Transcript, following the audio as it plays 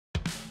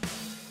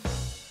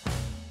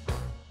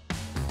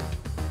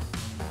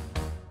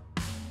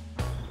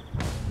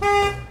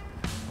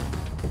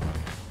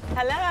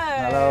Hello.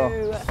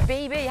 Hello.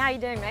 BB, how you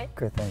doing, mate?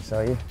 Good, thanks. How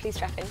are you? Please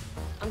strap in.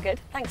 I'm good.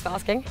 Thanks for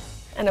asking.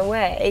 And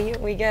away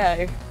we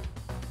go.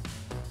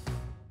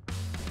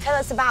 Tell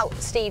us about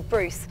Steve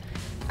Bruce.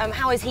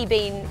 How has he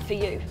been for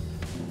you?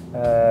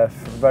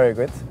 Very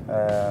good.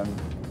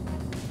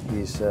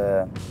 He's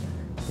a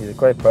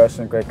great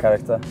person, great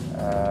character.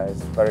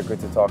 He's very good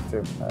to talk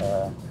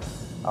to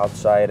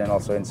outside and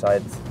also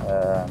inside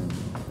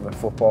the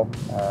football.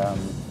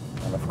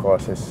 And of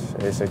course,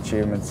 his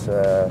achievements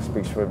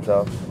speaks for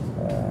himself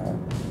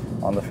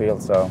on the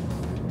field. So,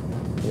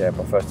 yeah.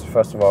 But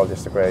first of all,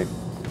 just a great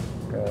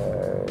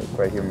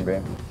human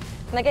being.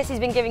 And I guess he's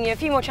been giving you a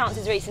few more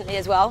chances recently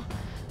as well.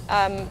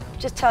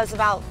 Just tell us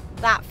about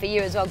that for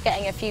you as well,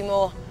 getting a few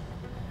more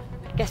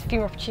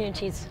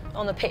opportunities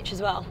on the pitch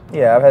as well.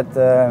 Yeah, I've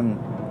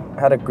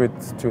had a good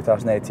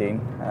 2018.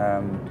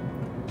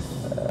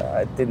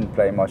 I didn't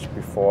play much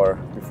before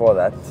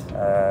that.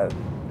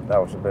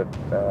 That was a bit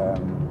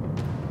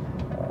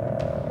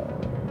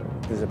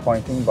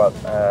disappointing, but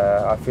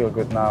I feel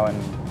good now, and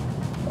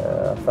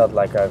I felt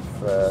like I've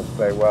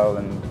played well,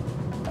 and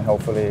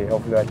hopefully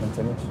I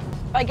continue.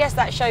 I guess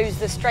that shows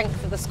the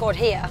strength of the squad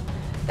here.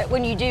 That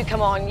when you do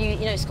come on, you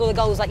know, score the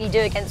goals like you do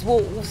against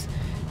Wolves,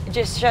 it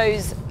just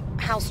shows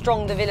how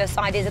strong the Villa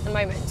side is at the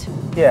moment.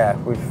 Yeah,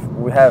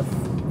 we have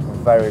a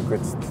very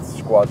good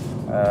squad.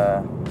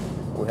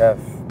 We have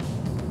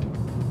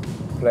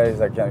players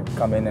that can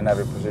come in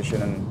every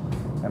position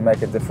and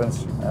make a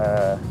difference.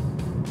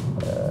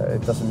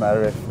 It doesn't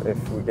matter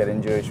if we get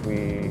injuries.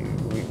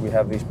 We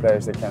have these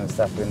players that can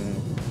step in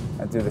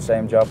and do the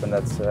same job, and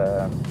that's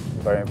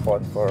very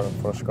important for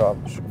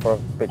a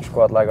big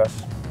squad like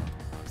us.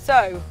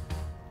 So,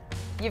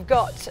 you've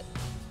got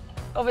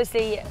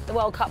obviously the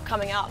World Cup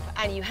coming up,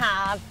 and you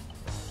have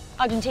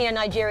Argentina,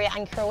 Nigeria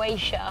and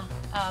Croatia.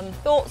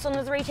 Thoughts on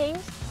the three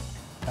teams?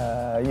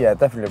 Yeah,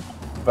 definitely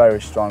a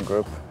very strong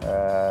group.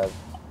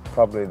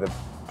 Probably the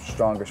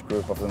strongest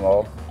group of them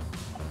all.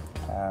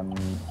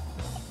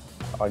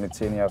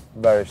 Argentina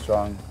very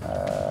strong,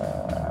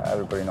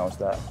 everybody knows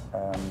that.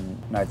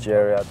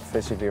 Nigeria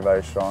physically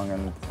very strong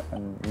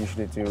and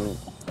usually do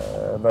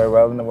very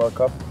well in the World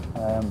Cup.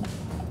 And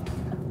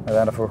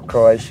then for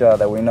Croatia,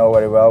 that we know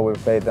very well, we've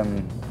played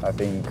them I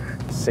think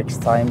 6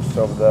 times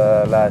over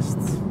the last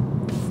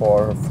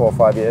 4 or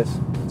 5 years.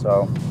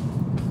 So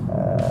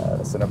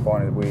that's an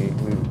opponent we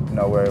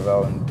know very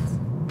well and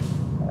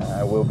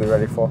we'll be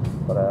ready for.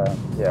 But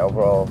yeah,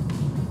 overall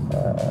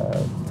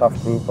tough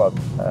group, but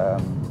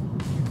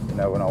you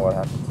never know what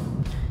happens.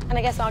 And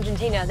I guess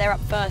Argentina, they're up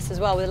first as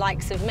well with the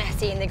likes of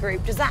Messi in the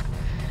group. Does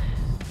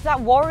that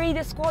worry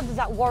the squad? Does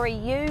that worry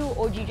you,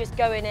 or do you just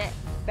go in it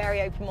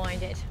very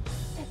open-minded?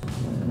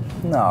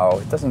 No,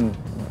 it doesn't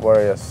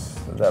worry us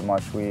that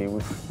much.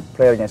 We've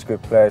played against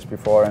good players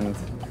before, and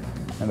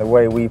the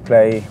way we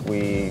play,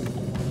 we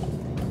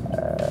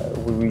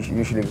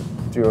usually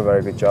do a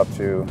very good job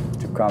to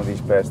calm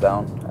these players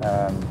down.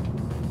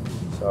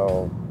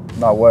 So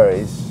no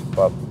worries,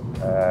 but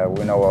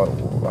we know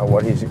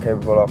what he's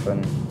capable of,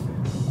 and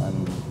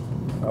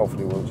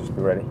hopefully we'll just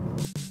be ready.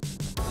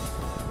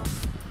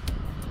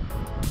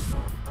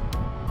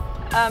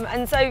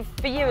 And so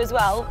for you as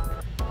well,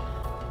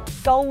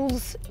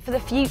 goals for the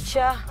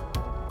future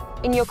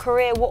in your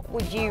career, what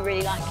would you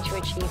really like to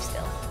achieve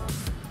still?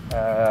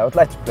 I would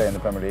like to play in the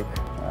Premier League,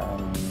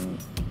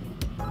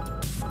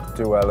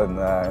 do well in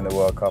the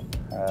World Cup,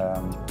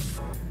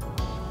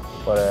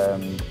 but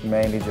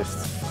mainly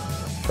just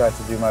try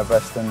to do my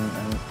best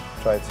and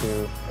try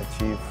to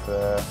achieve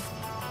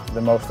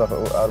the most out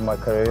of my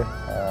career.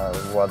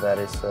 What that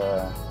is, we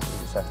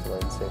just have to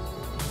wait and see.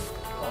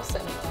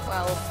 Awesome.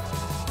 Well,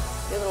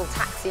 your little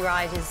taxi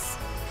ride is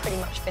pretty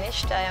much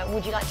finished.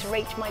 Would you like to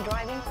rate my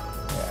driving?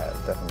 Yeah,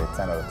 definitely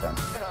 10 out of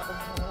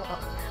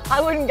 10.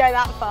 I wouldn't go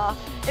that far.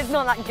 It's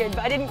not that good,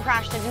 but I didn't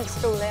crash, I didn't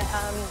stall it.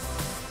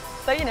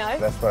 So, you know.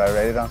 That's what I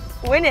rated on.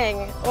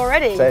 Winning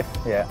already. Safe,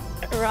 yeah.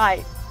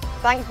 Right.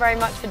 Thanks very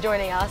much for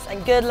joining us,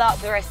 and good luck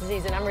for the rest of the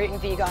season. I'm rooting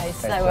for you guys.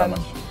 Thanks so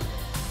much.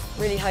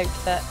 Really hope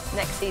that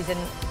next season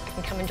I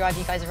can come and drive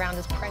you guys around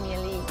as Premier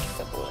League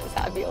footballers.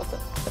 That would be awesome.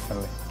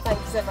 Definitely. Thank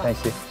you so much.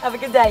 Thank you. Have a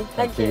good day.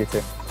 Thank you. You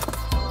too.